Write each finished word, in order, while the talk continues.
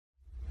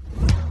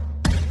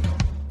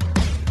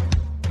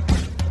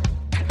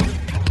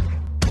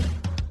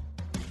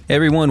Hey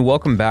everyone,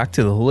 welcome back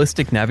to the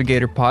Holistic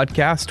Navigator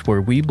podcast,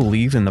 where we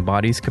believe in the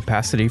body's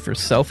capacity for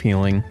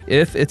self-healing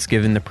if it's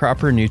given the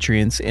proper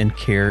nutrients and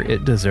care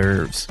it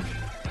deserves.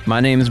 My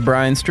name is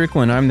Brian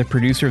Strickland. I'm the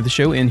producer of the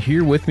show, and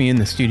here with me in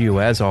the studio,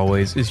 as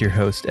always, is your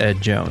host,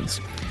 Ed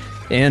Jones.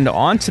 And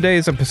on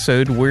today's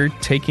episode, we're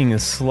taking a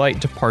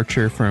slight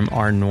departure from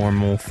our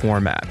normal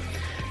format.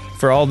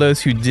 For all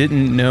those who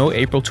didn't know,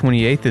 April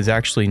 28th is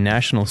actually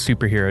National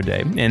Superhero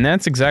Day, and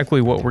that's exactly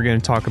what we're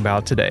going to talk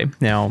about today.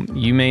 Now,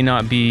 you may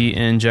not be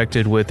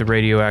injected with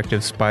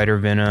radioactive spider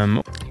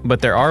venom,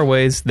 but there are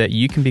ways that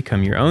you can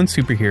become your own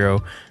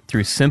superhero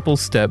through simple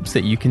steps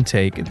that you can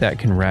take that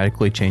can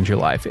radically change your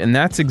life, and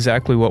that's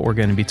exactly what we're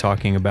going to be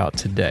talking about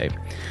today.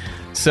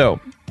 So,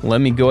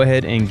 let me go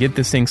ahead and get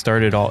this thing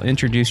started. I'll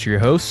introduce your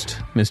host,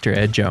 Mr.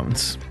 Ed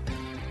Jones.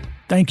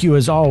 Thank you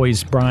as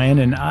always, Brian,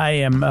 and I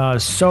am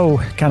so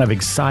kind of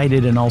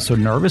excited and also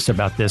nervous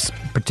about this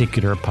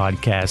particular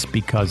podcast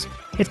because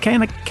it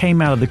kind of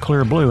came out of the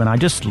clear blue, and I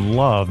just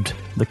loved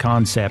the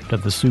concept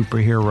of the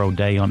Superhero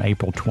Day on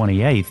April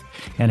 28th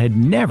and had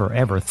never,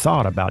 ever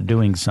thought about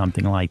doing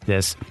something like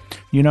this.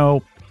 You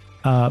know,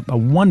 a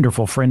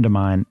wonderful friend of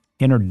mine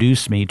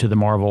introduced me to the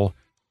Marvel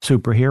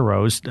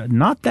superheroes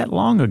not that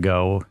long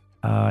ago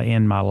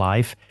in my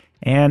life,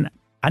 and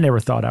I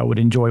never thought I would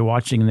enjoy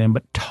watching them,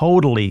 but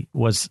totally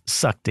was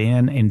sucked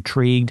in,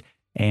 intrigued,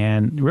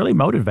 and really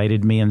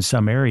motivated me in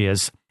some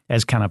areas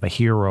as kind of a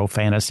hero,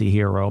 fantasy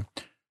hero.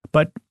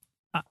 But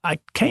I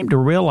came to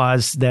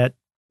realize that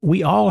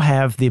we all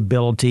have the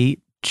ability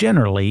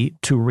generally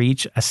to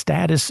reach a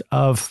status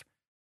of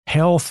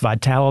health,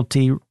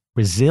 vitality,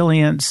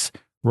 resilience,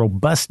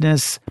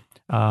 robustness,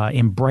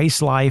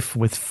 embrace life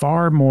with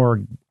far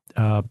more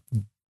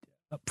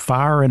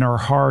fire in our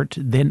heart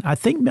than I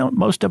think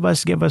most of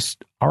us give us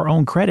our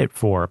own credit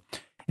for.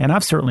 And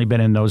I've certainly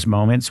been in those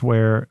moments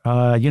where,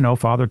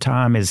 Father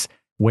Time is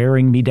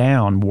wearing me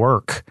down,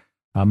 work,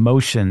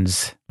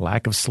 emotions,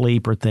 lack of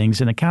sleep or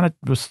things. And it kind of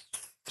was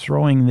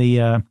throwing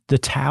the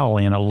towel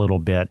in a little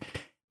bit.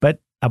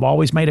 But I've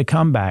always made a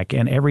comeback.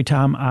 And every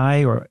time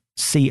I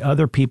see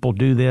other people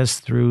do this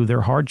through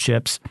their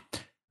hardships,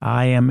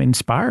 I am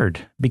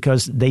inspired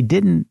because they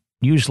didn't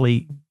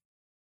usually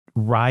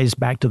rise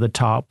back to the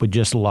top with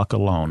just luck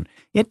alone.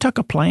 It took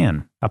a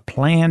plan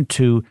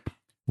to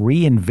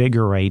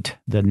reinvigorate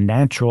the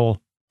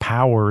natural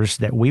powers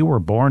that we were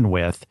born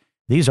with.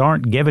 These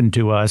aren't given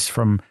to us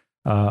from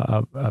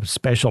a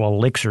special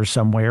elixir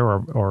somewhere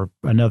or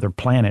another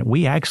planet.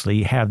 We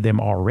actually have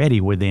them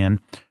already within,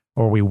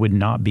 or we would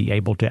not be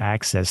able to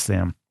access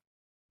them.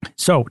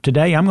 So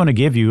today I'm going to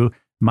give you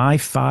my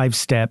 5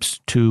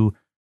 steps to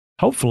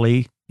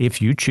hopefully, if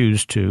you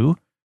choose to,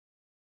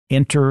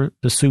 enter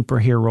the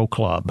superhero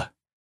club.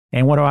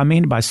 And what do I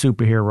mean by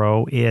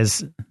superhero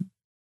is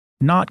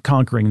not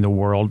conquering the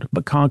world,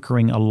 but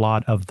conquering a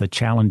lot of the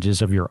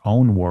challenges of your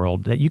own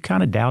world that you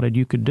kind of doubted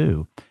you could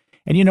do.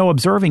 And,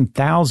 observing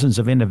thousands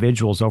of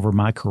individuals over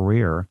my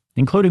career,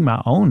 including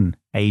my own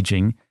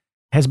aging,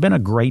 has been a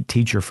great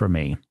teacher for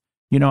me.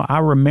 I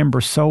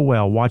remember so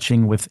well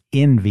watching with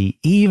envy,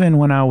 even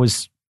when I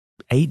was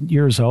 8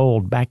 years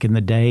old back in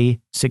the day,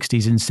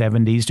 60s and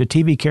 70s, to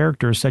TV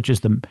characters such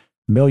as the $1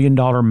 Million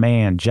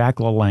Man, Jack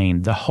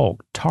LaLanne, the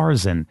Hulk,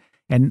 Tarzan,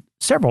 and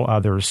several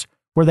others,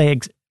 where they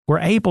were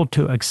able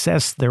to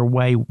access their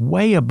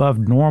way above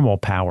normal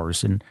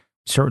powers and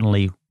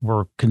certainly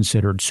were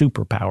considered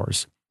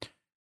superpowers.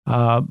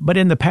 But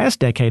in the past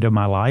decade of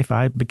my life,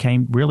 I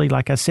became really,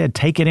 like I said,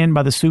 taken in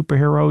by the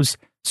superheroes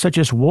such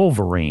as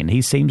Wolverine.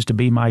 He seems to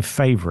be my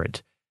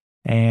favorite.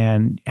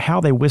 And how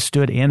they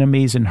withstood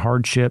enemies and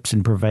hardships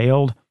and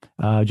prevailed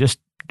just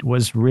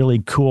was really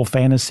cool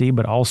fantasy,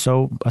 but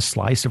also a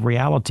slice of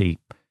reality.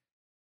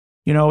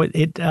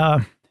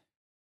 There's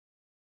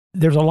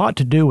a lot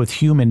to do with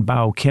human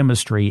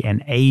biochemistry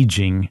and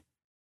aging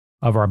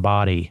of our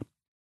body.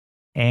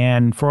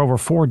 And for over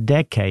 4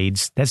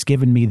 decades, that's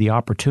given me the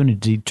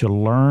opportunity to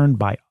learn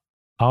by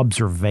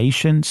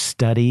observation,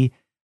 study,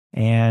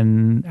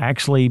 and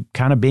actually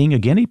kind of being a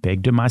guinea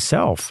pig to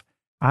myself.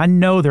 I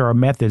know there are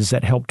methods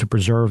that help to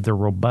preserve the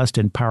robust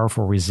and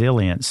powerful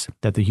resilience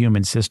that the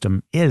human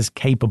system is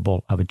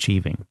capable of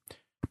achieving.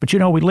 But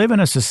we live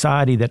in a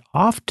society that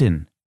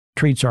often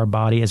treats our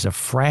body as a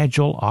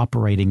fragile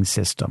operating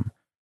system.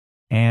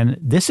 And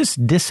this has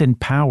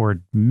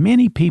disempowered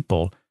many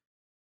people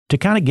to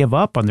kind of give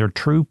up on their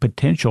true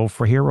potential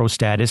for hero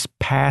status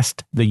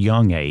past the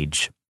young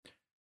age.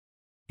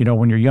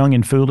 When you're young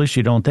and foolish,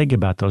 you don't think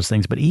about those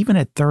things. But even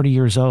at 30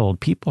 years old,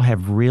 people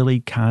have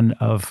really kind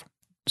of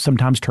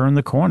sometimes turn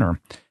the corner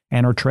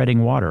and are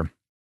treading water.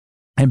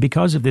 And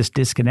because of this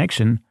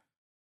disconnection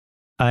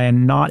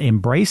and not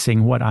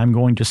embracing what I'm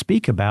going to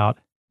speak about,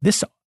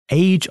 this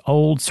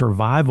age-old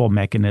survival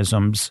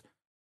mechanisms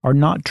are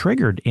not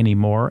triggered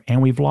anymore,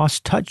 and we've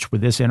lost touch with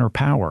this inner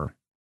power.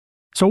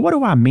 So what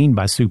do I mean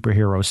by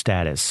superhero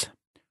status?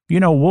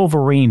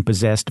 Wolverine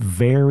possessed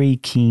very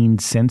keen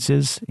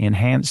senses,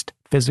 enhanced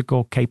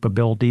physical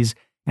capabilities,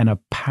 and a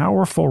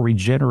powerful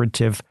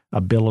regenerative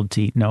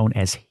ability known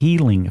as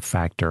healing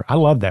factor. I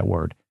love that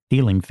word,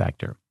 healing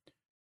factor.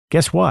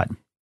 Guess what?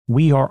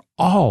 We are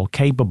all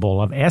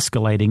capable of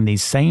escalating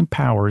these same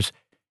powers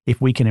if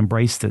we can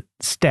embrace the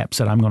steps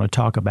that I'm going to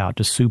talk about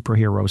to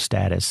superhero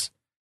status.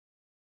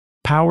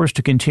 Powers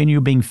to continue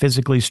being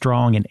physically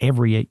strong in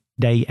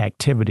everyday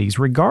activities,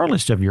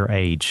 regardless of your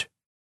age.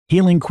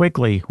 Healing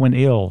quickly when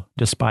ill,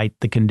 despite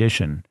the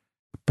condition.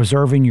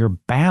 Preserving your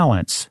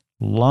balance,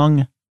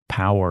 lung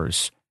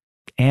powers,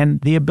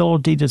 and the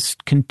ability to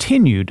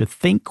continue to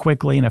think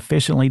quickly and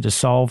efficiently to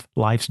solve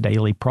life's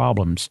daily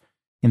problems,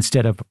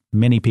 instead of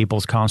many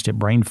people's constant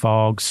brain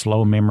fog,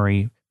 slow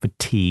memory,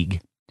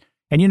 fatigue.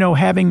 And,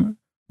 having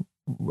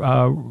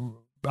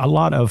a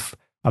lot of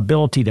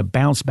ability to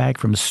bounce back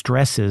from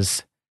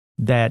stresses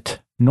that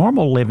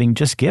normal living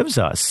just gives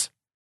us.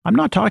 I'm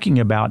not talking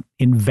about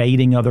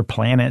invading other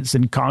planets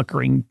and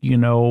conquering,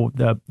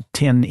 the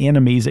 10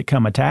 enemies that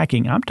come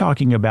attacking. I'm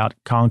talking about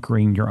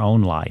conquering your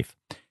own life.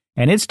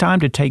 And it's time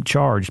to take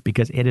charge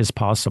because it is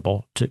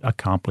possible to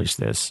accomplish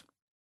this.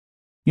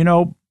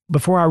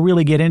 Before I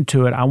really get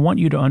into it, I want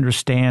you to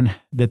understand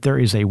that there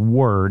is a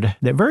word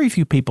that very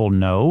few people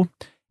know,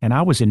 and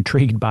I was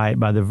intrigued by it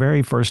by the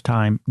very first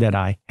time that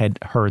I had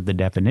heard the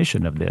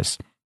definition of this.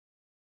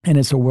 And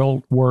it's a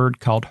word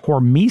called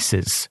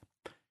hormesis,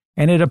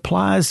 and it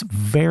applies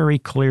very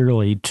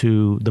clearly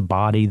to the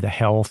body, the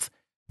health,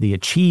 the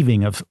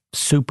achieving of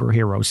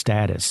superhero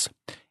status.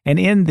 And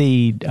in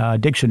the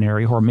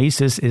dictionary,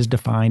 hormesis is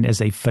defined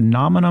as a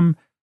phenomenon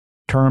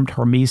termed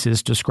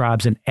hormesis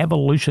describes an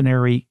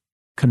evolutionary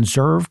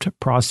conserved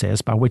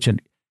process by which a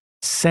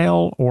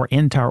cell or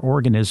entire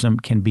organism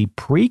can be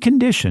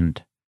preconditioned,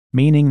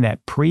 meaning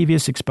that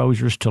previous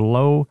exposures to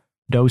low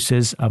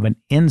doses of an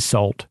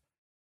insult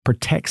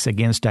protects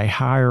against a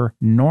higher,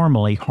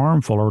 normally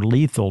harmful or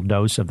lethal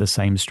dose of the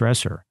same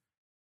stressor.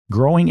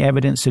 Growing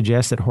evidence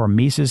suggests that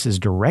hormesis is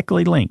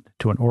directly linked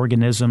to an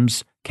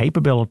organism's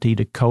capability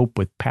to cope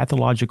with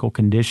pathological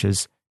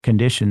conditions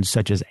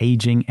such as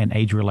aging and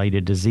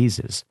age-related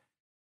diseases.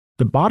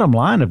 The bottom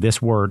line of this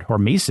word,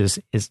 hormesis,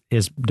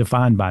 is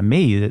defined by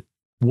me that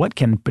what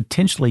can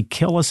potentially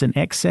kill us in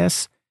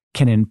excess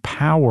can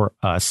empower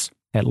us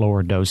at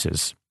lower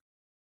doses.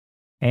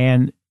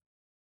 And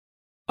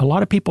a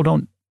lot of people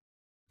don't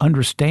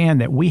understand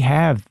that we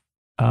have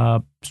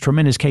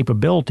tremendous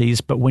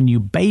capabilities, but when you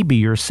baby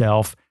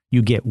yourself,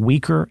 you get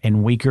weaker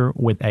and weaker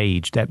with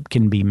age. That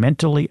can be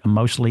mentally,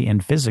 emotionally,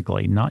 and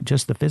physically, not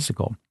just the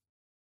physical.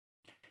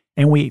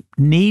 And we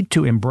need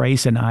to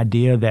embrace an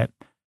idea that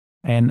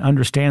and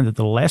understand that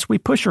the less we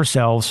push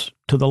ourselves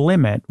to the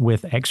limit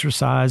with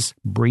exercise,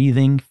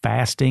 breathing,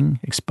 fasting,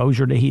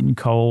 exposure to heat and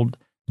cold,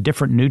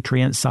 different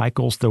nutrient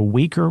cycles, the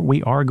weaker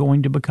we are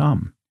going to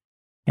become.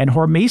 And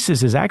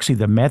hormesis is actually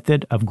the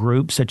method of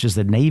groups such as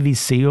the Navy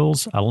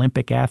SEALs,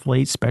 Olympic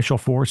athletes, Special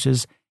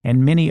Forces,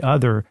 and many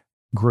other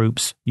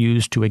groups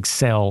use to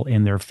excel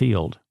in their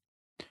field.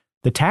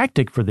 The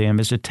tactic for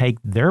them is to take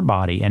their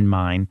body and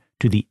mind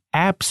to the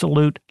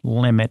absolute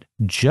limit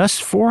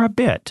just for a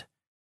bit,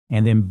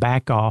 and then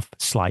back off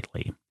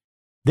slightly.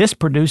 This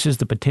produces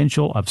the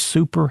potential of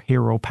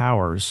superhero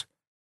powers.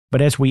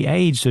 But as we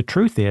age, the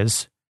truth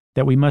is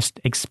that we must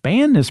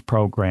expand this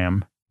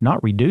program,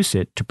 not reduce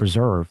it, to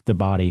preserve the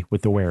body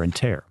with the wear and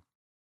tear.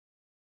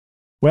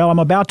 Well, I'm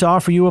about to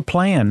offer you a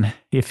plan,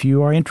 if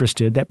you are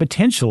interested, that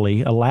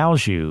potentially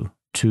allows you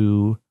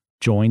to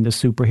join the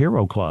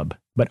superhero club,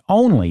 but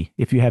only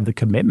if you have the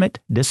commitment,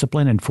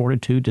 discipline, and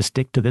fortitude to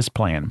stick to this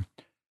plan.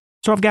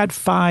 So I've got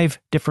 5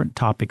 different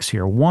topics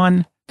here.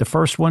 The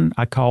first one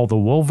I call the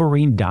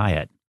Wolverine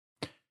diet.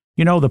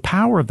 The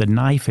power of the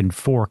knife and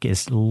fork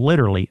is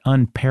literally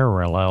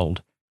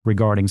unparalleled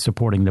regarding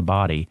supporting the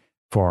body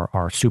for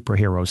our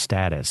superhero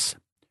status.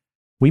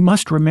 We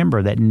must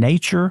remember that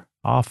nature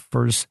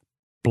offers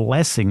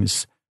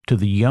blessings to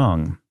the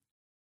young,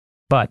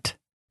 but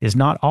is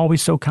not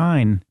always so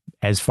kind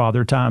as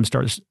Father Time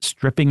starts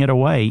stripping it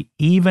away,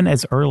 even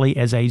as early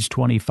as age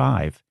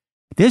 25.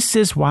 This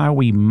is why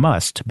we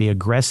must be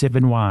aggressive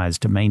and wise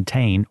to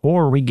maintain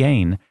or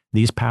regain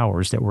these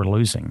powers that we're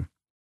losing.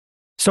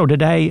 So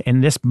today,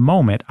 in this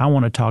moment, I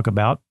want to talk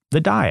about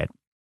the diet.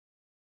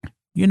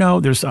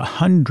 There's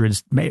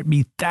hundreds,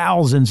 maybe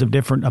thousands of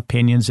different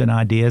opinions and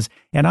ideas,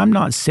 and I'm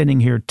not sitting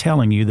here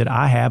telling you that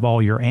I have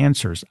all your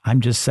answers.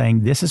 I'm just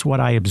saying this is what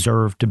I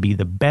observe to be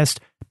the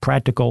best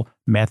practical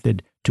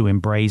method to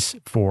embrace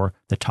for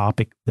the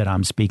topic that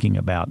I'm speaking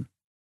about.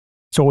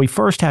 So we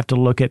first have to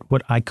look at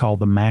what I call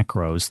the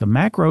macros. The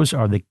macros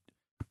are the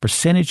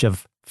percentage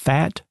of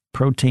fat,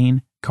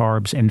 protein,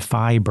 carbs, and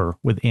fiber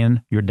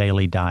within your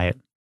daily diet.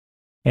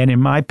 And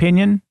in my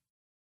opinion,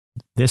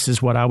 this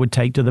is what I would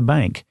take to the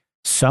bank.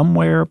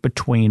 Somewhere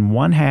between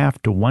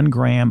 1/2 to 1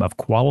 gram of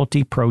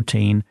quality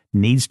protein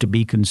needs to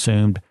be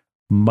consumed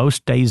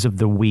most days of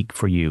the week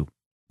for you.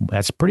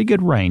 That's a pretty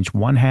good range,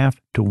 1/2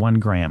 to 1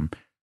 gram.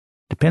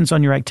 Depends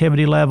on your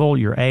activity level,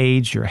 your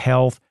age, your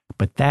health,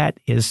 but that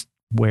is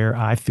where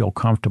I feel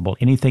comfortable.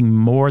 Anything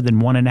more than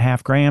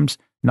 1.5 grams,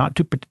 not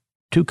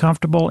too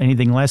comfortable.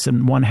 Anything less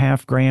than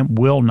 1/2 gram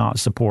will not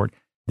support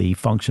the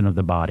function of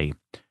the body.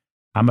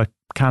 I'm a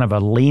kind of a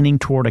leaning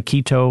toward a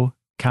keto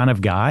kind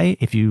of guy.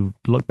 If you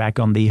look back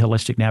on the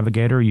Holistic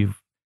Navigator, you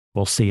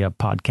will see a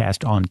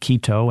podcast on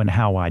keto and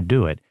how I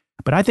do it.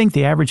 But I think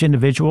the average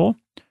individual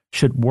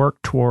should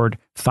work toward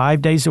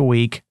 5 days a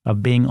week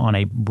of being on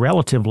a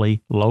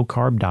relatively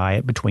low-carb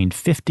diet between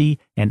 50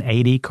 and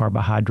 80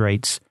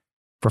 carbohydrates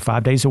for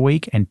 5 days a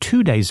week, and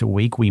 2 days a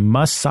week we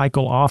must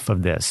cycle off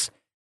of this.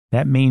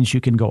 That means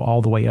you can go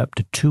all the way up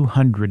to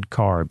 200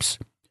 carbs.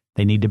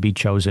 They need to be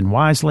chosen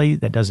wisely.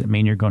 That doesn't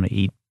mean you're going to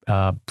eat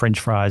French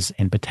fries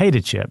and potato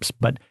chips,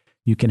 but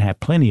you can have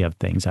plenty of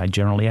things. I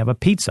generally have a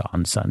pizza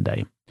on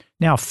Sunday.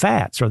 Now,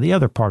 fats are the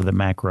other part of the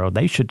macro.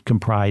 They should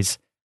comprise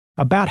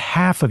about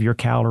half of your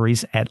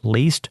calories at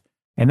least,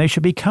 and they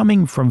should be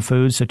coming from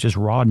foods such as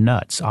raw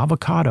nuts,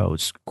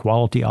 avocados,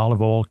 quality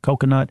olive oil,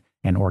 coconut,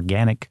 and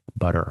organic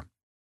butter.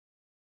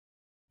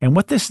 And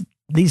what these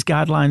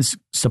guidelines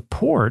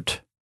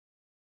support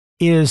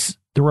is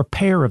the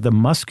repair of the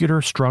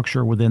muscular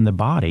structure within the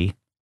body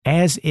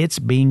as it's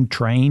being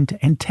trained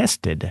and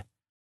tested.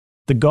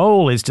 The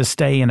goal is to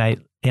stay in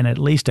at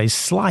least a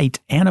slight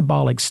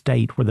anabolic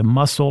state where the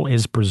muscle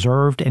is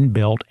preserved and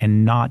built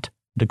and not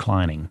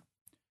declining.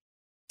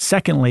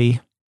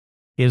 Secondly,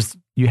 is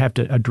you have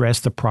to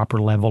address the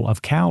proper level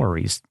of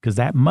calories because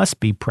that must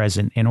be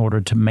present in order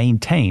to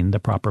maintain the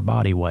proper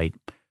body weight.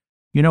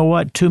 You know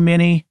what? Too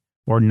many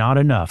or not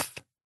enough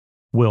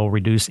will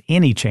reduce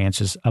any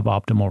chances of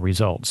optimal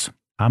results.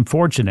 I'm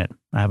fortunate.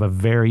 I have a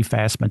very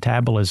fast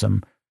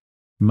metabolism.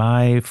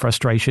 My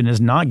frustration is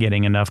not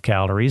getting enough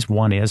calories.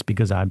 One is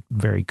because I'm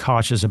very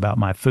cautious about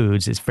my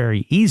foods. It's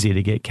very easy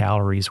to get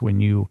calories when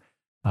you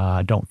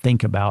don't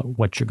think about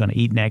what you're going to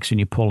eat next and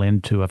you pull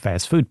into a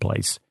fast food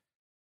place.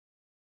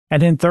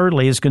 And then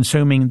thirdly is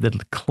consuming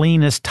the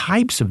cleanest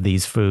types of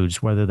these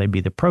foods, whether they be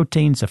the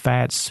proteins, the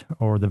fats,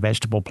 or the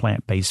vegetable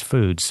plant-based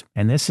foods.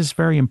 And this is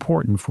very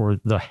important for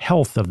the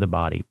health of the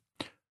body.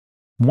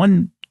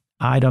 One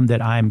item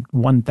that I'm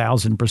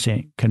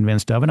 1,000%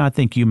 convinced of, and I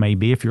think you may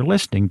be if you're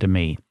listening to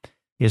me,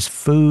 is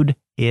food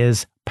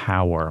is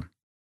power.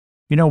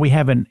 You know, we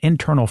have an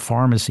internal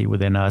pharmacy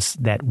within us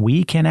that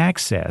we can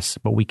access,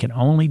 but we can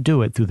only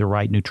do it through the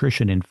right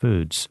nutrition in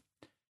foods.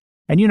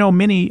 And you know,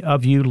 many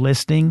of you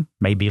listening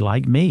may be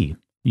like me.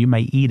 You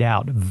may eat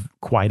out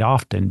quite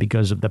often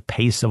because of the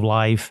pace of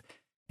life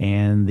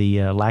and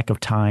the lack of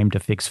time to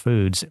fix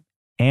foods.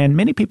 And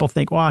many people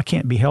think, well, I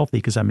can't be healthy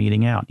because I'm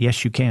eating out.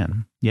 Yes, you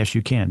can. Yes,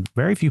 you can.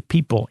 Very few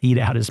people eat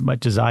out as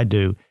much as I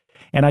do.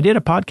 And I did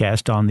a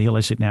podcast on the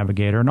Holistic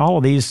Navigator, and all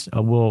of these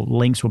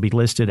links will be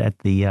listed at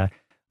the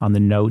on the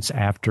notes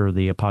after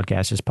the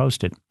podcast is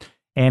posted.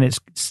 And it's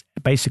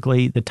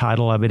basically, the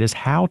title of it is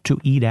How to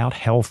Eat Out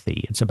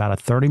Healthy. It's about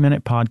a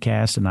 30-minute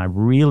podcast, and I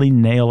really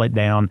nail it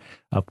down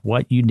of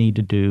what you need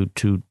to do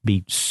to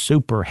be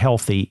super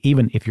healthy,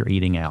 even if you're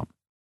eating out.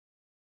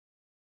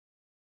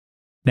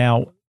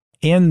 Now,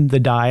 in the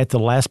diet, the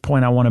last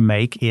point I want to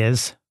make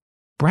is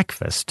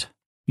breakfast.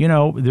 You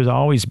know, there's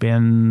always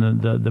been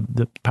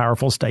the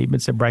powerful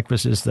statements that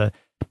breakfast is the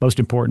most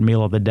important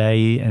meal of the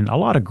day. And a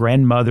lot of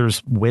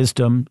grandmothers'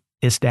 wisdom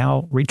is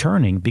now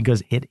returning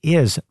because it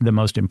is the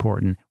most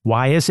important.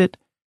 Why is it?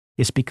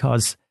 It's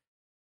because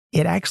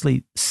it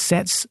actually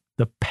sets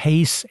the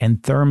pace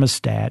and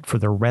thermostat for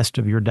the rest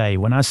of your day.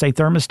 When I say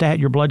thermostat,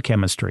 your blood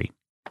chemistry.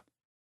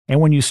 And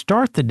when you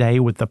start the day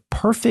with the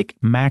perfect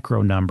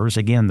macro numbers,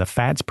 again, the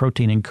fats,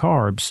 protein, and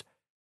carbs,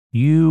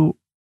 you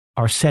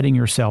are setting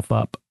yourself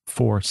up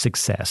for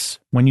success.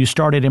 When you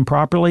start it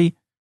improperly,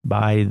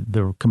 by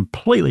the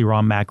completely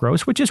wrong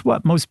macros, which is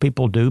what most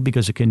people do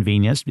because of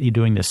convenience, you're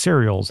doing the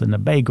cereals and the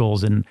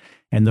bagels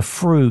and the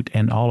fruit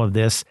and all of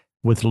this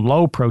with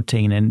low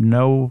protein and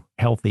no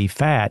healthy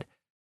fat,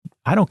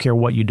 I don't care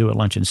what you do at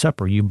lunch and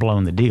supper, you've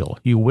blown the deal.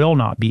 You will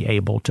not be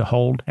able to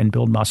hold and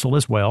build muscle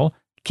as well,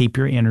 keep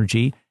your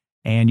energy,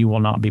 and you will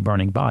not be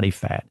burning body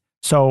fat.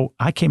 So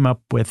I came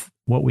up with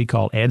what we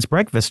call Ed's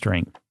breakfast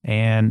drink,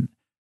 and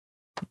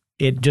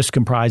it just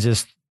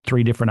comprises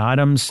 3 different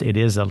items. It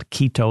is a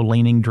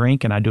keto-leaning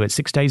drink, and I do it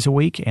 6 days a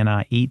week, and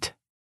I eat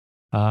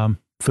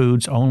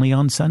foods only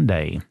on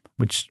Sunday,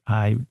 which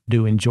I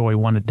do enjoy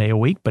 1 day a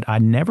week, but I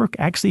never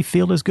actually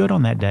feel as good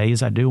on that day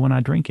as I do when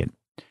I drink it.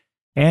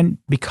 And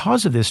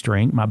because of this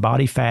drink, my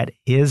body fat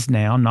is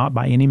now, not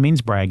by any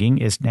means bragging,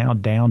 is now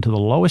down to the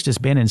lowest it's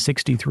been in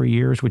 63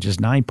 years, which is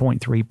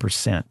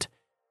 9.3%.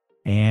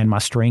 And my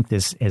strength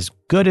is as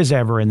good as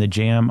ever in the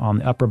gym on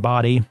the upper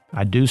body.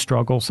 I do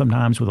struggle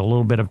sometimes with a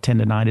little bit of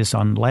tendonitis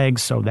on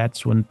legs, so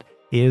that's what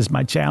is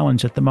my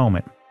challenge at the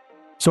moment.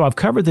 So I've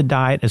covered the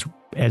diet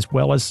as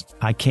well as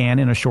I can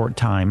in a short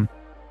time.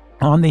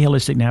 On the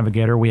Holistic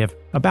Navigator, we have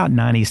about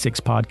 96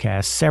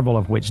 podcasts, several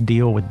of which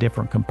deal with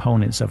different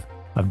components of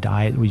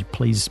diet.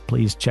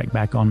 Please check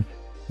back on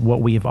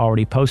what we have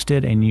already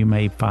posted, and you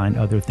may find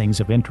other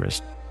things of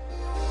interest.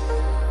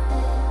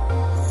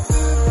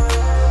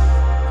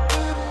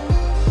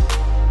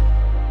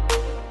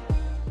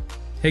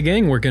 Hey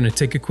gang, we're going to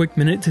take a quick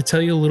minute to tell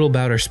you a little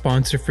about our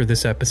sponsor for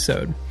this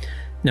episode.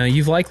 Now,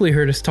 you've likely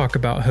heard us talk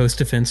about host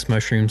defense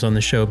mushrooms on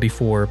the show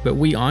before, but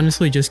we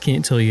honestly just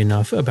can't tell you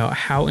enough about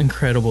how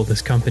incredible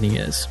this company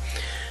is.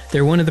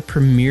 They're one of the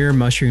premier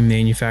mushroom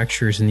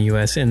manufacturers in the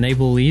US, and they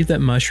believe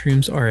that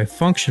mushrooms are a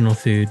functional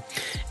food,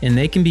 and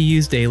they can be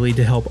used daily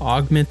to help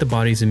augment the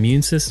body's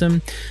immune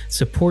system,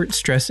 support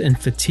stress and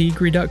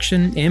fatigue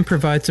reduction, and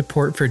provide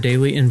support for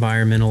daily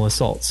environmental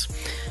assaults.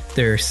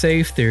 They're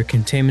safe, they're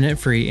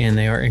contaminant-free, and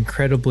they are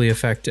incredibly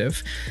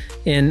effective.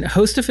 And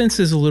host defense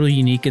is a little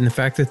unique in the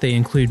fact that they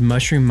include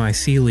mushroom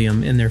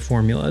mycelium in their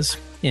formulas.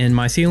 And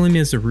mycelium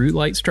is the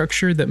root-like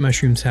structure that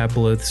mushrooms have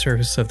below the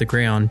surface of the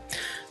ground.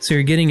 So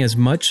you're getting as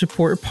much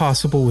support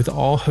possible with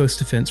all host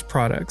defense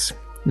products.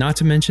 Not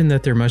to mention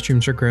that their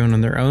mushrooms are grown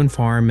on their own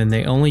farm and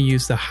they only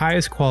use the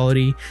highest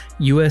quality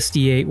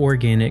USDA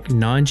organic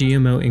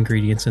non-GMO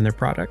ingredients in their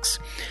products.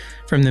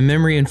 From the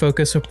memory and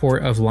focus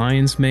support of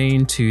lion's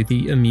mane to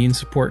the immune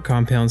support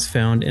compounds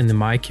found in the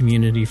My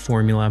Community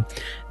formula,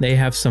 they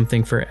have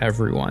something for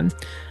everyone.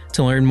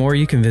 To learn more,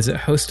 you can visit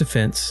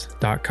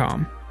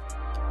hostdefense.com.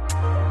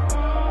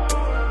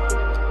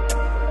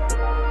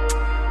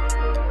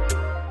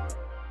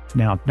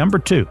 Now, number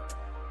 2.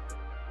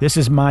 This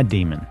is my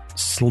demon,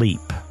 sleep.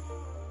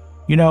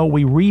 You know,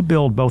 we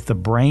rebuild both the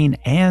brain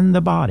and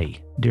the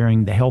body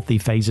during the healthy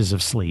phases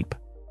of sleep.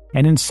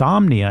 And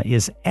insomnia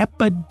is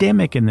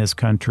epidemic in this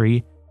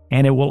country,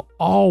 and it will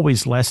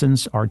always lessen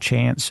our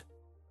chance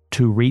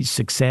to reach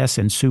success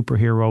and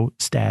superhero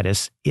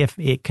status if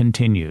it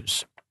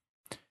continues.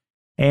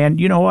 And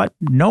you know what?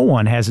 No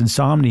one has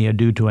insomnia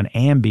due to an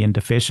Ambien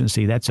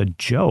deficiency. That's a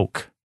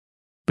joke.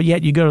 But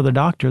yet you go to the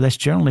doctor, that's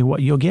generally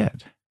what you'll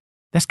get.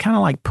 That's kind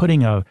of like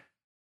putting a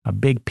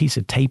big piece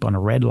of tape on a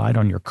red light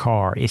on your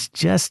car. It's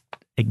just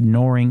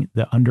ignoring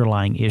the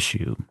underlying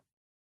issue.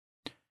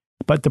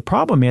 But the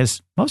problem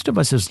is, most of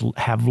us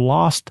have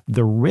lost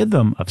the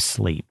rhythm of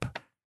sleep.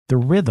 The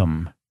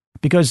rhythm.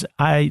 Because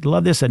I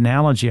love this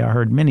analogy I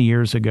heard many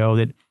years ago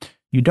that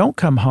you don't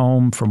come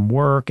home from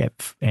work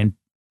and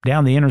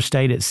down the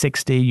interstate at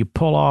 60, you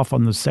pull off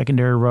on the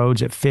secondary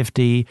roads at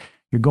 50,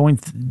 you're going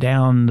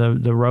down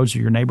the roads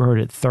of your neighborhood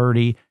at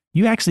 30.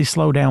 You actually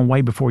slow down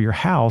way before your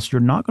house. You're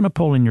not going to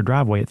pull in your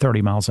driveway at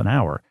 30 miles an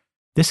hour.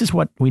 This is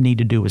what we need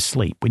to do with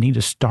sleep. We need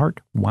to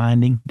start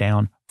winding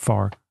down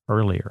far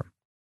earlier.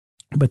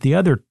 But the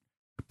other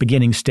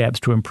beginning steps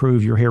to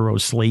improve your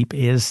hero's sleep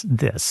is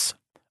this.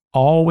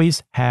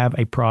 Always have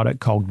a product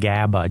called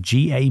GABA,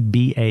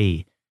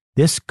 G-A-B-A.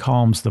 This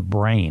calms the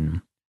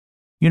brain.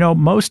 You know,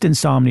 most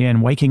insomnia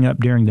and waking up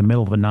during the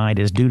middle of the night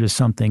is due to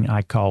something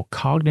I call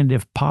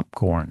cognitive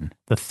popcorn.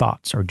 The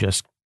thoughts are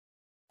just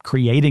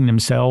creating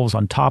themselves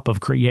on top of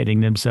creating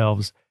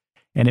themselves,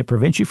 and it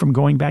prevents you from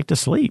going back to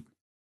sleep.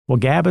 Well,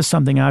 GABA is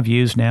something I've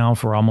used now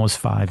for almost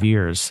 5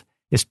 years.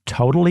 It's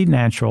totally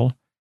natural,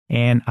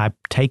 and I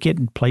take it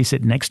and place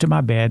it next to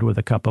my bed with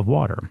a cup of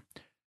water.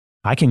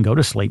 I can go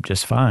to sleep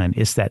just fine.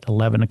 It's that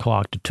 11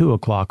 o'clock to 2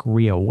 o'clock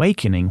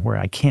reawakening where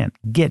I can't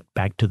get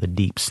back to the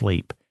deep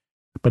sleep.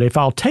 But if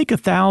I'll take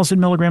 1,000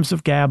 milligrams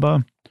of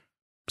GABA,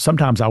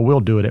 sometimes I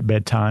will do it at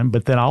bedtime,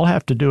 but then I'll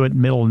have to do it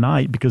middle of the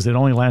night because it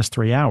only lasts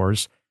 3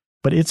 hours.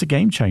 But it's a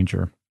game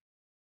changer.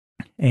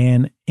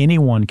 And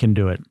anyone can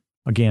do it.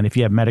 Again, if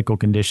you have medical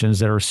conditions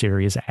that are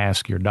serious,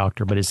 ask your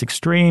doctor, but it's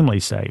extremely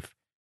safe.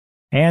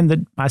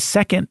 And my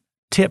second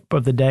tip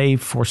of the day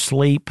for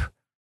sleep,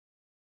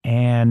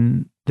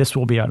 and this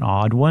will be an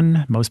odd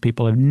one. Most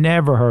people have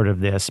never heard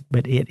of this,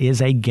 but it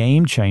is a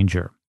game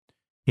changer.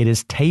 It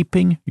is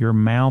taping your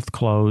mouth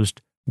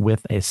closed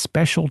with a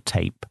special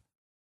tape.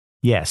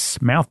 Yes,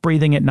 mouth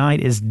breathing at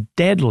night is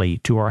deadly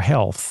to our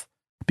health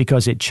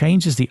because it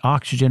changes the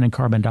oxygen and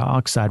carbon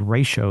dioxide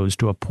ratios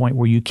to a point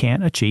where you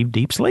can't achieve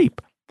deep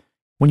sleep.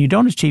 When you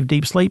don't achieve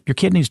deep sleep, your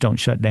kidneys don't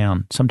shut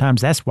down.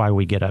 Sometimes that's why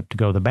we get up to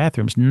go to the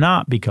bathrooms,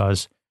 not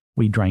because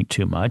we drank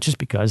too much. It's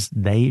because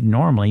they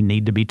normally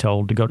need to be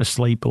told to go to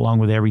sleep along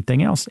with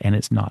everything else, and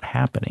it's not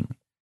happening.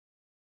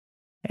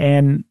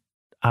 And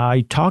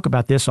I talk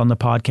about this on the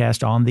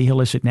podcast on the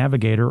Holistic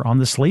Navigator on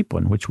the sleep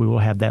one, which we will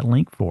have that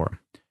link for.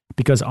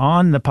 Because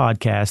on the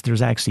podcast,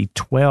 there's actually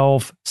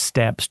 12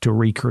 steps to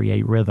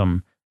recreate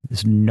rhythm.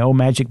 There's no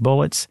magic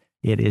bullets.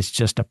 It is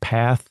just a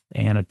path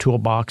and a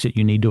toolbox that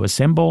you need to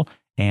assemble.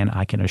 And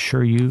I can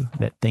assure you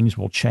that things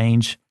will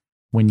change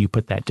when you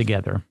put that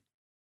together.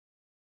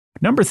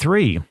 Number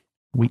 3,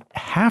 we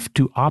have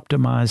to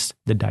optimize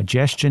the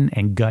digestion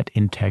and gut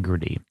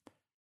integrity.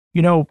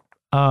 You know,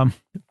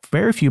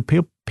 very few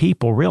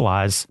people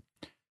realize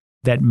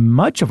that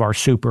much of our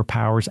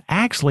superpowers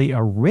actually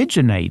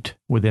originate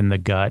within the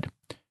gut,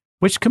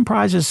 which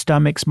comprises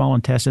stomach, small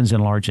intestines,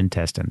 and large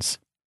intestines.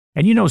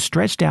 And you know,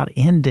 stretched out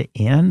end to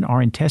end,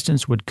 our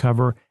intestines would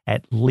cover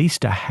at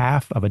least a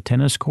half of a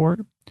tennis court.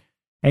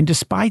 And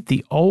despite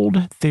the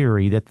old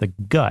theory that the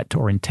gut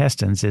or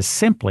intestines is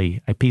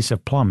simply a piece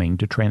of plumbing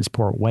to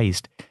transport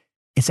waste,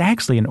 it's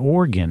actually an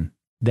organ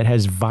that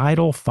has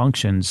vital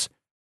functions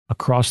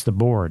across the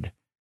board.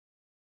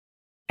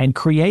 And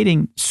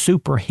creating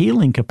super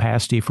healing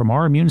capacity from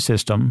our immune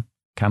system,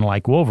 kind of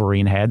like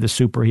Wolverine had the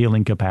super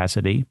healing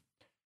capacity,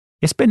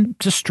 It's been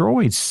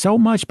destroyed so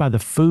much by the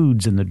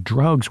foods and the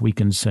drugs we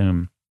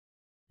consume.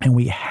 And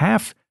we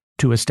have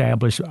to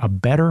establish a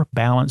better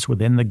balance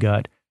within the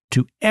gut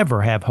to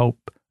ever have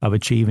hope of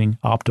achieving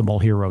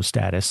optimal hero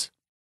status.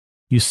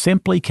 You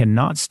simply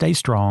cannot stay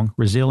strong,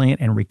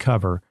 resilient, and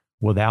recover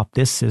without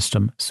this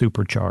system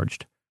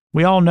supercharged.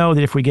 We all know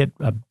that if we get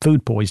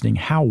food poisoning,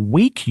 how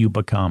weak you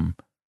become.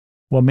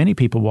 Well, many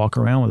people walk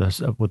around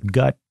with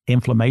gut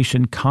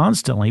inflammation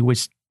constantly,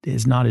 which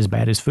is not as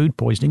bad as food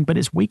poisoning, but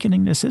it's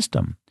weakening the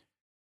system.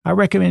 I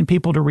recommend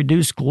people to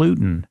reduce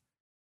gluten.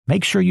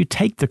 Make sure you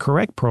take the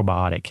correct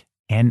probiotic,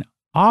 and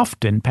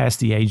often past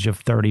the age of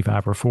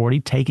 35 or 40,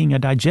 taking a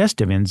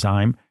digestive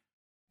enzyme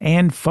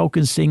and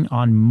focusing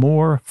on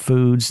more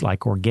foods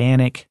like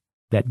organic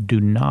that do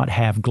not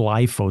have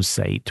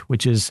glyphosate,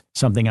 which is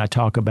something I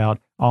talk about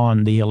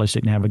on the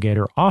Holistic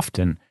Navigator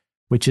often,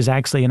 which is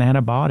actually an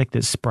antibiotic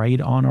that's sprayed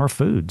on our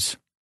foods.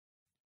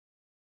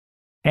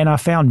 And I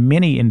found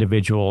many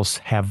individuals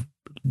have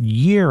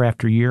year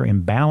after year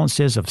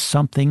imbalances of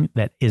something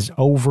that is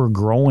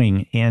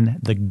overgrowing in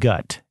the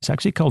gut. It's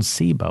actually called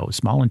SIBO,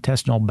 small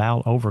intestinal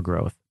bowel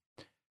overgrowth.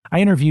 I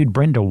interviewed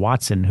Brenda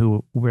Watson,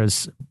 who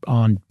was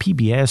on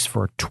PBS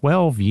for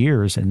 12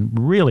 years and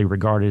really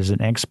regarded as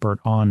an expert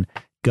on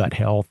gut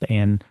health,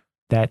 and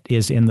that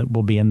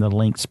will be in the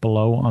links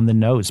below on the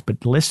notes.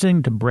 But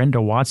listening to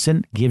Brenda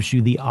Watson gives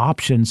you the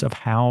options of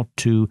how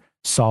to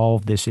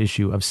solve this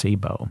issue of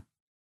SIBO.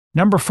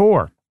 Number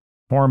 4,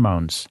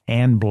 hormones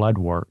and blood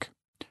work.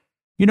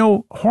 You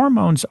know,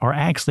 hormones are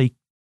actually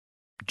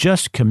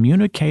just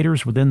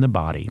communicators within the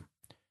body.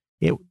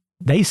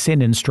 They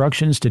send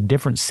instructions to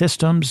different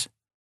systems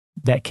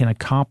that can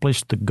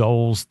accomplish the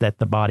goals that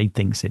the body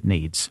thinks it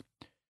needs.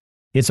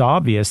 It's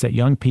obvious that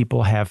young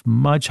people have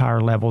much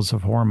higher levels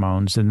of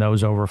hormones than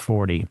those over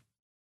 40.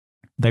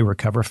 They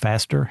recover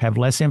faster, have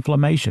less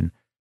inflammation,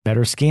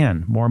 better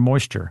skin, more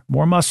moisture,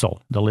 more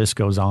muscle. The list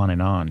goes on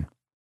and on.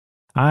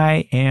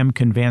 I am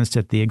convinced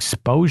that the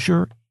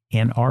exposure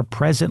in our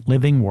present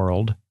living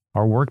world,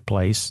 our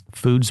workplace,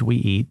 foods we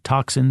eat,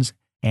 toxins,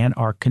 and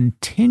our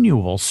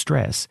continual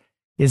stress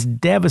is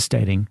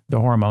devastating the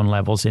hormone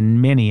levels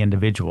in many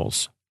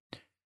individuals.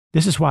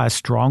 This is why I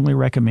strongly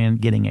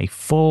recommend getting a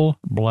full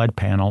blood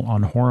panel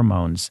on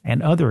hormones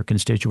and other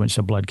constituents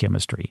of blood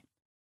chemistry.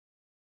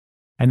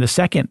 And the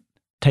second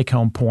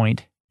take-home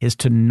point is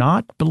to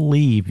not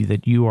believe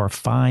that you are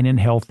fine and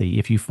healthy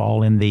if you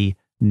fall in the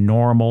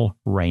normal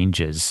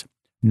ranges.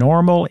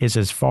 Normal is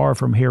as far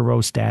from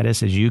hero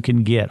status as you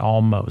can get,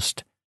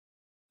 almost.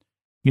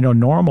 You know,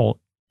 normal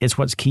is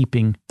what's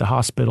keeping the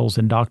hospitals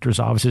and doctors'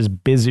 offices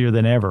busier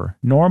than ever.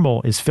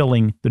 Normal is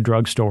filling the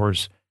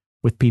drugstores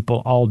with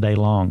people all day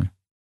long.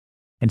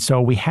 And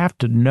so we have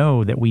to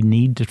know that we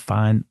need to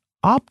find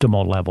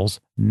optimal levels,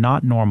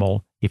 not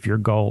normal, if your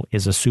goal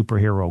is a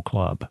superhero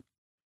club.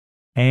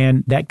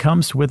 And that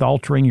comes with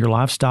altering your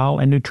lifestyle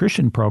and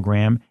nutrition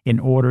program in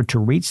order to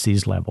reach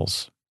these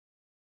levels.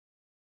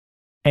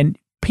 And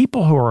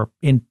people who are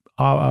in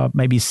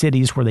maybe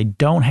cities where they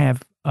don't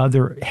have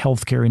other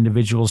healthcare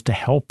individuals to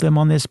help them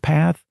on this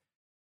path,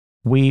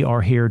 we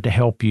are here to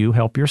help you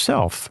help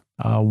yourself.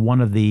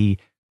 One of the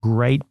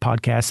great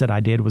podcasts that I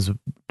did was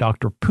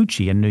Dr.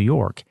 Pucci in New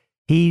York.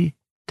 He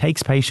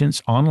takes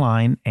patients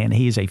online, and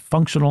he is a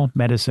functional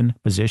medicine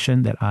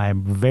physician that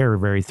I'm very,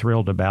 very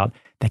thrilled about,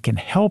 that can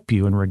help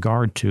you in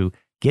regard to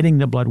getting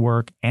the blood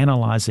work,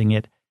 analyzing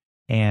it,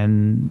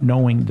 and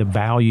knowing the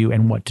value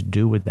and what to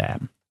do with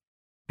that.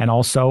 And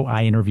also,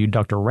 I interviewed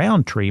Dr.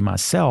 Roundtree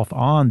myself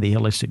on the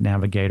Holistic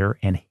Navigator,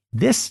 and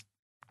this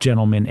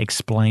gentleman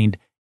explained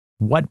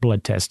what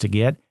blood tests to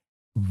get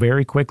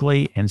very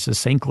quickly and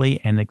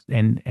succinctly,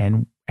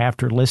 and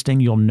after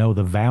listening, you'll know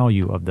the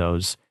value of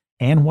those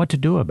and what to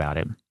do about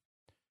it.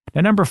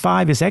 Now, number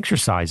 5 is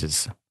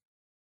exercises.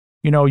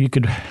 You know, you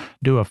could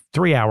do a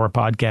 3-hour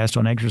podcast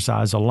on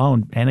exercise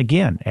alone, and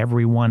again,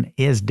 everyone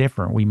is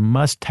different. We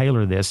must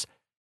tailor this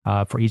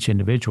for each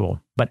individual.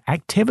 But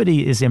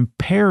activity is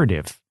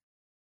imperative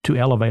to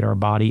elevate our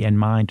body and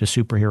mind to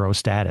superhero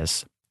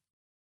status.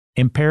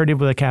 Imperative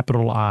with a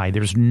capital I.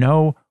 There's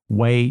no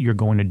way you're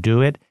going to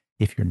do it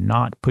if you're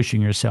not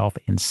pushing yourself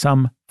in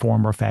some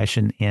form or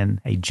fashion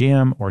in a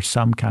gym or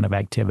some kind of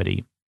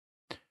activity.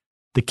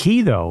 The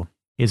key, though,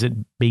 is it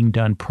being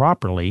done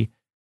properly,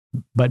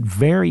 but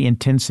very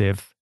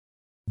intensive,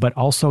 but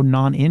also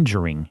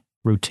non-injuring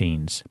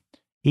routines.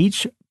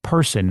 Each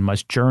person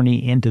must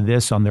journey into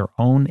this on their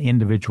own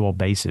individual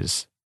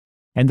basis.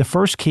 And the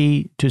first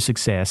key to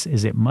success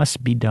is it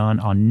must be done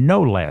on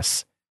no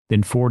less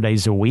than 4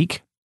 days a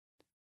week.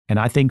 And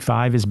I think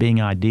 5 is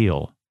being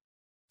ideal.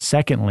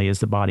 Secondly, is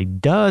the body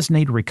does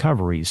need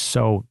recoveries,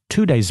 so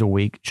 2 days a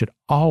week should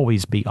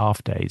always be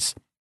off days.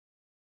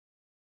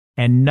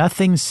 And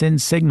nothing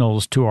sends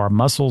signals to our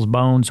muscles,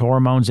 bones,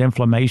 hormones,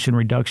 inflammation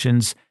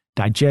reductions,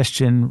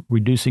 digestion,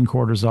 reducing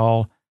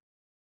cortisol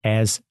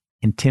as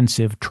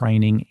intensive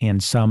training in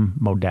some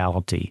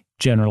modality,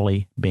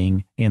 generally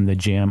being in the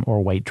gym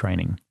or weight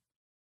training.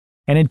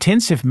 And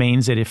intensive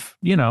means that if,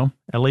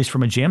 at least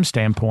from a gym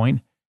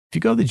standpoint, if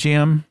you go to the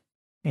gym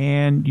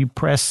and you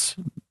press,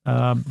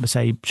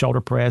 say,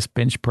 shoulder press,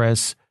 bench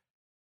press,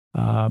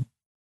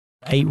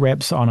 8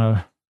 reps on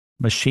a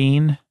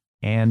machine,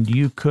 and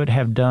you could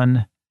have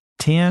done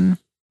 10.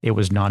 It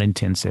was not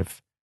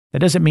intensive. That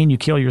doesn't mean you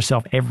kill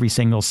yourself every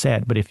single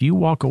set, but if you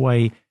walk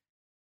away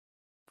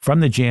from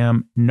the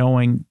gym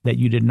knowing that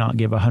you did not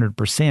give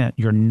 100%,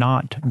 you're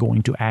not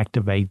going to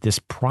activate this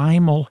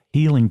primal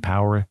healing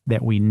power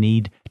that we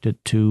need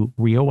to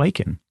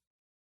reawaken.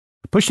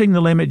 Pushing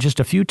the limit just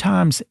a few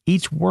times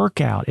each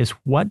workout is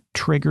what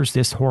triggers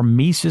this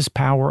hormesis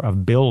power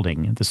of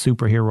building the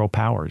superhero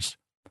powers.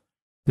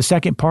 The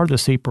second part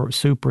of the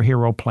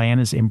superhero plan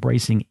is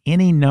embracing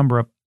any number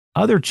of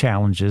other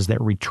challenges that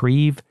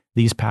retrieve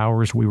these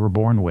powers we were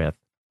born with.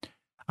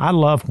 I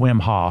love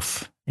Wim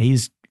Hof.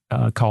 He's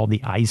called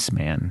the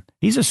Iceman.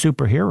 He's a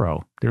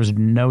superhero. There's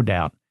no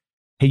doubt.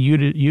 He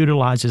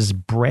utilizes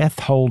breath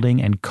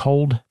holding and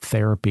cold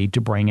therapy to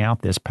bring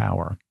out this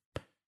power.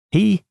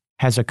 He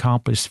has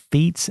accomplished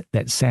feats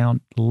that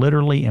sound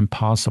literally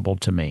impossible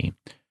to me.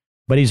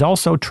 But he's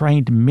also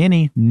trained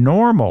many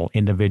normal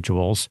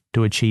individuals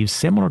to achieve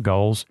similar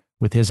goals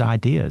with his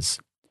ideas.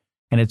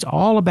 And it's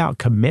all about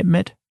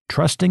commitment,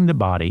 trusting the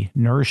body,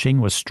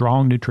 nourishing with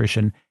strong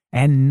nutrition,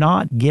 and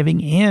not giving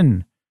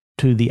in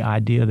to the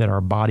idea that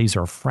our bodies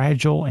are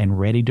fragile and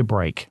ready to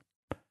break.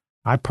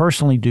 I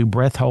personally do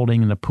breath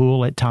holding in the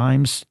pool at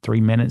times. 3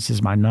 minutes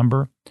is my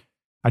number.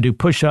 I do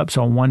push-ups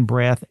on one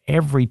breath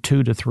every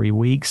 2 to 3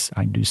 weeks.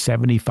 I do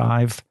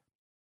 75.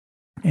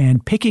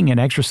 And picking an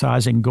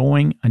exercise and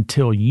going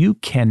until you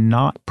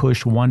cannot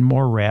push one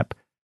more rep,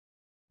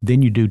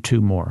 then you do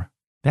 2 more.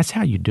 That's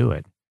how you do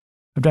it.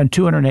 I've done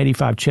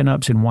 285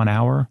 chin-ups in 1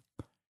 hour.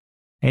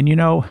 And you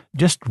know,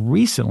 just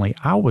recently,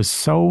 I was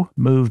so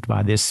moved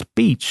by this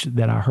speech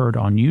that I heard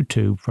on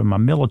YouTube from a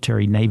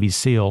military Navy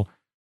SEAL,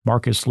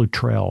 Marcus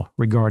Luttrell,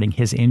 regarding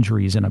his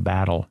injuries in a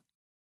battle.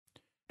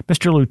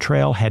 Mr.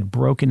 Luttrell had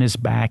broken his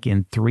back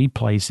in 3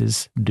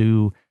 places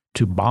due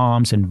to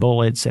bombs and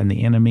bullets and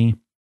the enemy.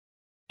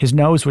 His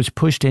nose was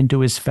pushed into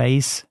his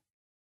face.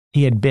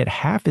 He had bit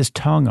half his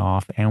tongue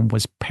off and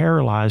was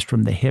paralyzed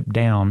from the hip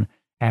down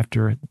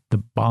after the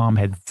bomb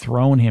had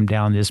thrown him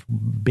down this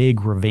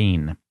big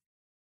ravine.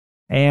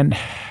 And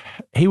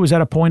he was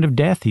at a point of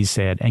death, he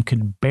said, and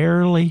could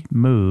barely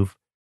move.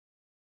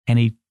 And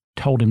he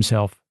told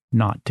himself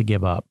not to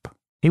give up.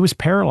 He was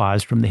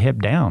paralyzed from the hip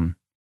down.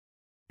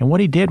 And what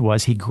he did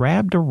was he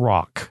grabbed a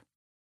rock,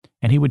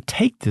 and he would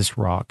take this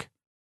rock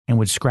and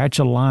would scratch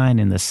a line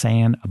in the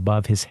sand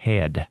above his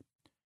head.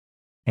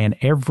 And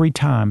every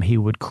time he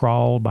would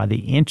crawl by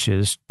the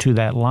inches to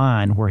that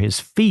line where his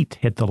feet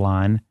hit the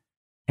line,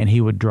 and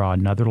he would draw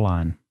another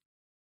line.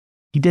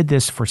 He did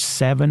this for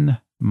 7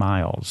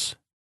 miles.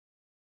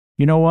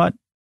 You know what?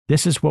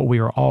 This is what we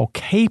are all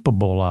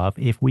capable of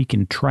if we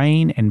can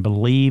train and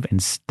believe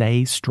and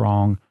stay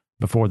strong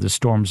before the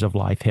storms of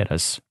life hit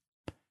us.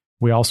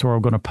 We also are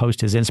going to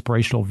post his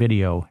inspirational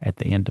video at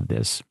the end of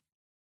this.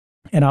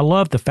 And I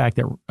love the fact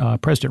that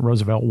President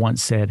Roosevelt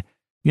once said,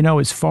 you know,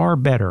 it's far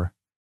better,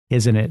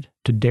 isn't it,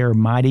 to dare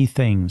mighty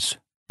things,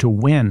 to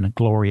win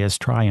glorious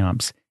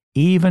triumphs,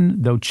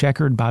 even though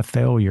checkered by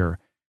failure,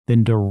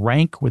 than to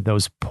rank with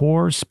those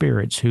poor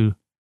spirits who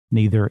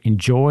neither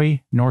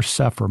enjoy nor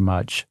suffer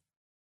much,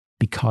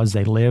 because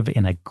they live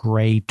in a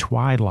gray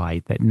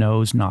twilight that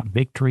knows not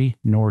victory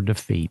nor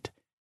defeat.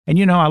 And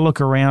you know, I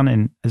look around,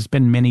 and there's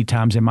been many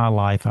times in my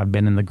life I've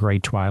been in the gray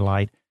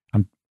twilight.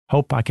 I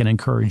hope I can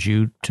encourage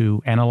you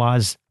to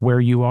analyze where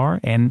you are,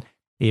 and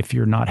if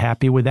you're not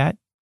happy with that,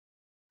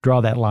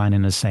 draw that line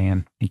in the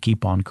sand and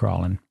keep on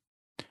crawling.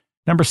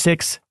 Number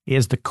 6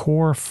 is the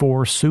Core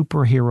 4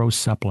 superhero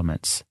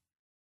supplements.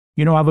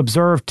 You know, I've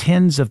observed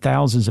tens of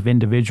thousands of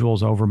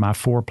individuals over my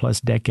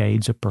 4+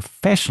 decades of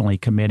professionally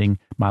committing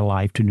my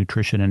life to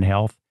nutrition and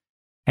health,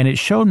 and it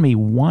showed me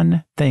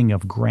one thing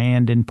of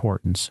grand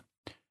importance.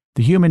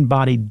 The human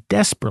body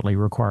desperately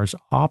requires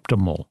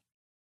optimal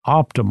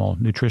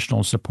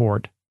nutritional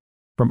support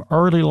from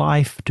early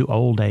life to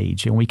old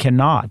age, and we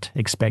cannot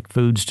expect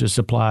foods to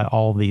supply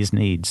all these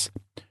needs.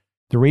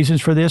 The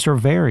reasons for this are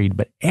varied,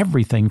 but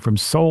everything from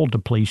soil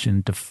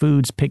depletion to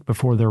foods picked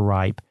before they're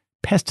ripe,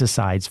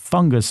 pesticides,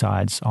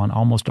 fungicides on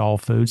almost all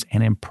foods,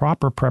 and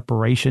improper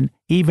preparation,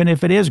 even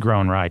if it is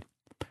grown right.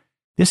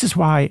 This is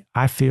why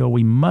I feel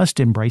we must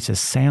embrace a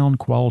sound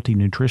quality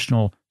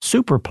nutritional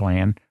super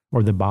plan,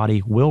 or the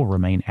body will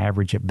remain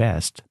average at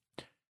best.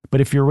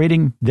 But if you're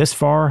reading this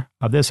far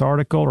of this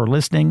article or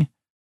listening,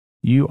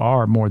 you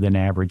are more than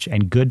average,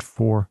 and good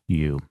for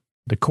you.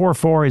 The Core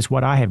 4 is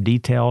what I have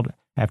detailed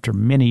after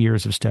many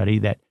years of study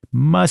that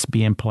must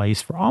be in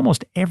place for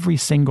almost every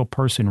single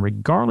person,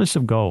 regardless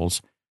of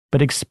goals,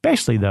 but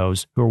especially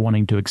those who are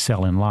wanting to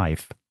excel in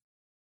life.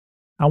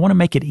 I want to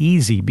make it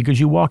easy because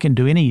you walk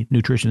into any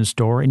nutrition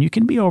store and you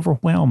can be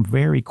overwhelmed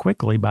very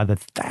quickly by the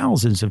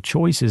thousands of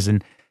choices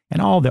and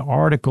all the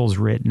articles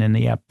written and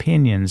the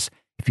opinions.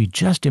 If you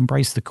just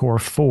embrace the Core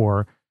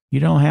 4,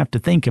 you don't have to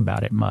think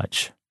about it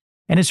much.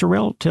 And it's a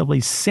relatively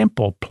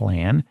simple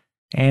plan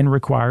and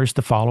requires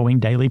the following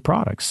daily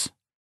products.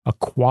 a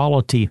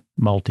quality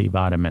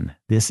multivitamin.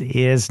 This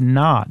is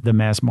not the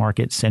mass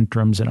market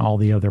Centrums and all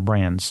the other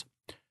brands.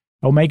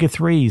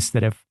 Omega-3s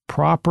that have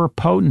proper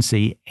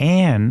potency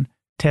and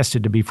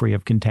tested to be free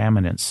of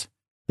contaminants.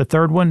 The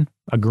third one,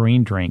 a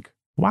green drink.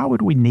 Why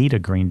would we need a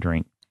green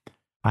drink?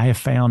 I have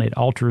found it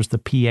alters the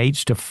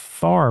pH to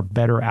far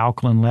better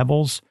alkaline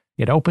levels.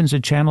 It opens the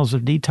channels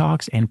of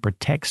detox and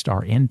protects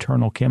our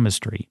internal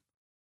chemistry.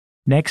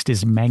 Next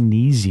is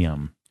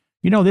magnesium.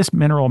 You know, this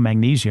mineral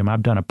magnesium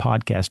I've done a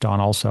podcast on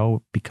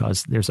also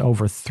because there's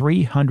over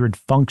 300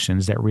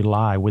 functions that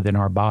rely within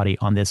our body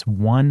on this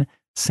one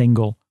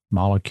single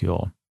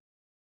molecule.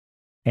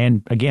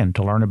 And again,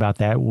 to learn about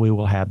that, we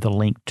will have the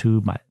link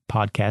to my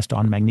podcast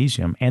on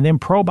magnesium. And then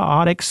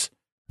probiotics,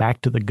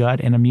 back to the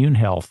gut and immune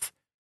health.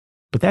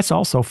 But that's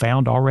also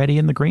found already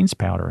in the greens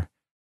powder.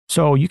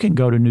 So you can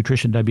go to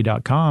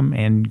nutritionw.com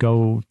and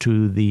go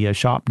to the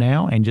shop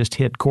now and just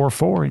hit Core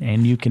 4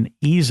 and you can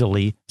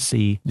easily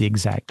see the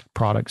exact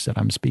products that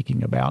I'm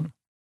speaking about.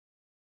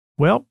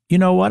 Well, you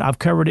know what? I've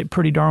covered it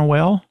pretty darn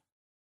well.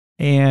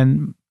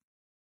 And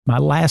my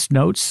last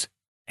notes,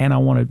 and I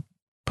want to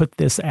put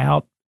this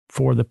out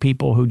for the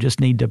people who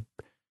just need to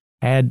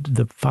add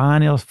the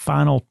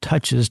final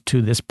touches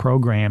to this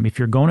program. If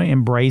you're going to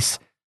embrace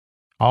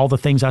all the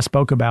things I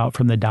spoke about,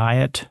 from the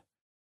diet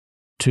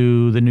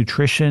to the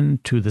nutrition,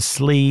 to the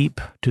sleep,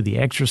 to the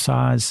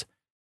exercise,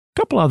 a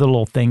couple other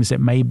little things that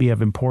may be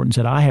of importance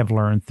that I have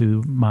learned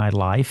through my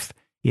life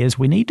is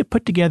we need to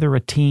put together a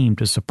team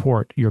to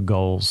support your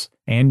goals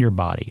and your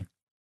body.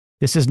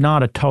 This is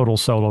not a total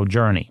solo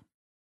journey.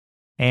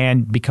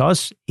 And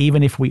because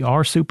even if we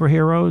are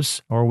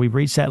superheroes or we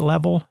reach that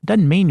level,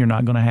 doesn't mean you're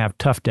not going to have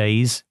tough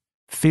days,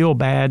 feel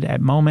bad at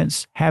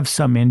moments, have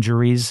some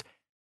injuries.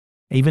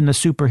 Even the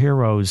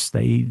superheroes,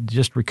 they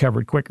just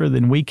recovered quicker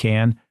than we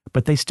can,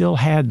 but they still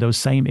had those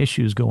same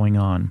issues going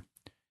on.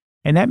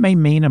 And that may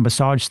mean a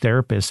massage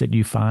therapist that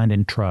you find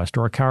and trust,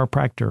 or a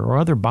chiropractor, or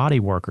other body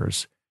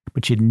workers.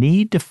 But you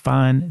need to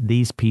find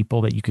these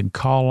people that you can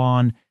call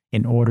on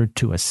in order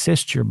to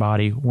assist your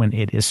body when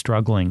it is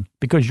struggling,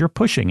 because you're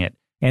pushing it.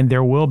 And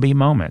there will be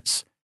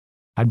moments.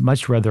 I'd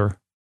much rather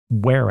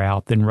wear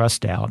out than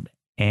rust out.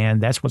 And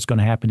that's what's going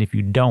to happen if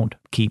you don't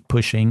keep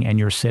pushing and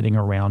you're sitting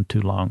around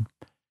too long.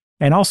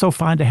 And also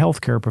find a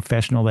healthcare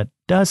professional that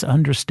does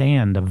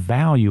understand the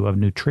value of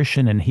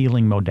nutrition and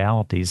healing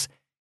modalities,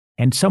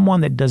 and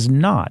someone that does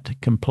not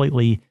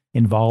completely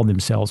involve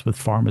themselves with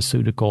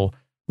pharmaceutical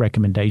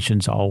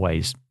recommendations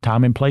always.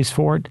 Time and place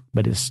for it,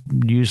 but it's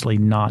usually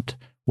not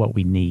what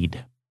we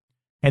need.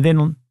 And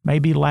then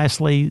maybe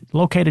lastly,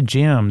 locate a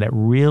gym that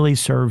really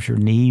serves your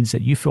needs,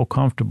 that you feel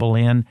comfortable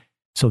in,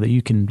 so that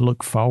you can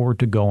look forward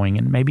to going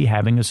and maybe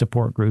having a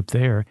support group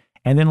there.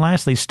 And then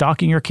lastly,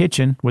 stocking your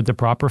kitchen with the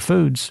proper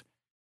foods.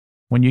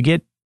 When you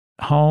get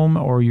home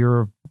or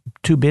you're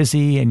too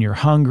busy and you're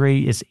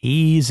hungry, it's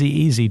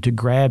easy to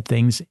grab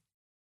things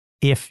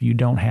if you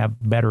don't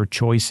have better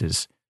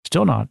choices.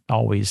 Still not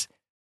always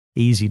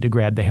easy to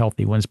grab the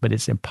healthy ones, but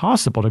it's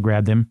impossible to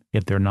grab them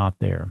if they're not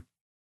there.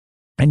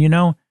 And you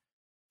know,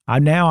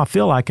 I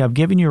feel like I've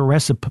given you a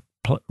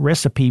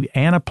recipe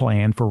and a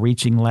plan for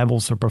reaching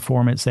levels of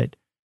performance that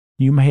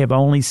you may have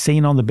only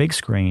seen on the big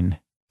screen.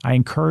 I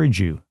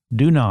encourage you,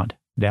 do not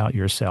doubt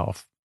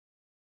yourself.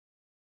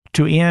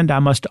 To end, I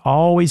must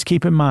always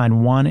keep in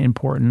mind one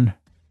important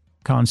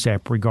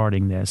concept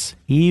regarding this.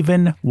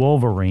 Even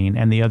Wolverine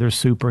and the other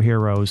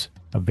superheroes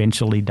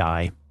eventually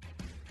die.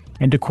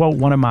 And to quote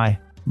one of my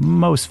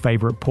most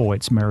favorite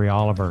poets, Mary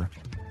Oliver,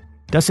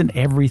 doesn't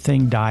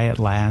everything die at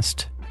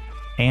last?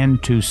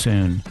 And too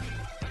soon.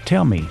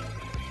 Tell me,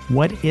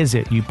 what is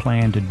it you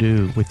plan to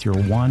do with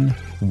your one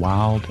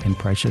wild and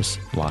precious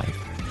life?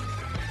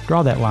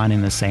 Draw that line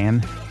in the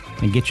sand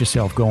and get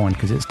yourself going,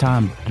 because it's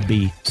time to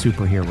be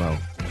superhero.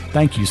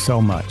 Thank you so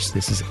much.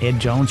 This is Ed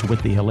Jones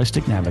with the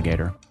Holistic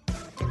Navigator.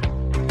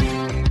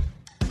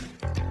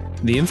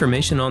 The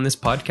information on this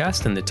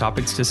podcast and the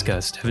topics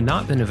discussed have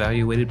not been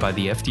evaluated by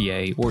the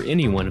FDA or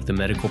anyone of the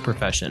medical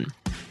profession,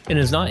 and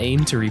is not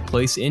aimed to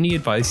replace any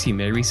advice you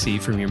may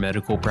receive from your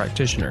medical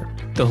practitioner.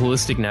 The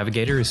Holistic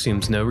Navigator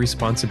assumes no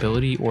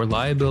responsibility or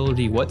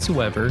liability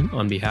whatsoever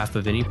on behalf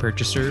of any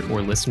purchaser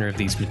or listener of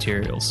these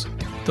materials.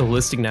 The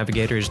Holistic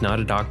Navigator is not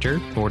a doctor,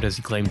 nor does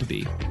he claim to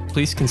be.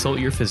 Please consult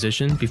your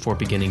physician before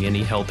beginning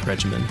any health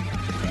regimen.